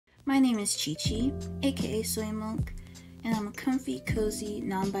My name is Chi Chi, aka Soymilk, and I'm a comfy, cozy,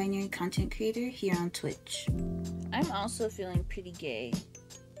 non-binary content creator here on Twitch. I'm also feeling pretty gay.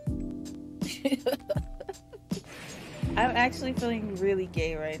 I'm actually feeling really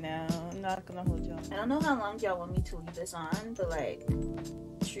gay right now. I'm not gonna hold y'all. I don't know how long y'all want me to leave this on, but like,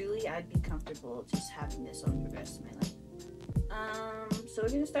 truly I'd be comfortable just having this on for the rest of my life. So we're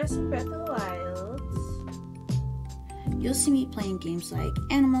gonna start some Breath of the Wild. You'll see me playing games like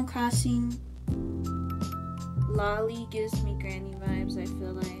Animal Crossing. Lolly gives me granny vibes, I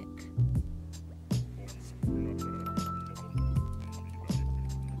feel like.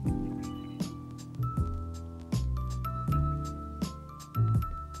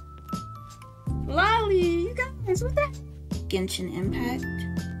 Lolly, you guys, what that? Genshin Impact.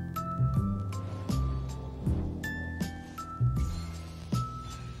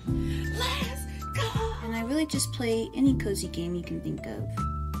 Let's go! And I really just play any cozy game you can think of.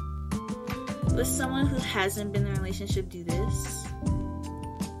 Would someone who hasn't been in a relationship do this?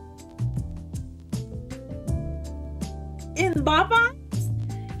 In Baba?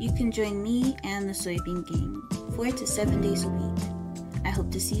 You can join me and the Soybean Gang 4 to 7 days a week. I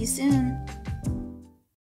hope to see you soon.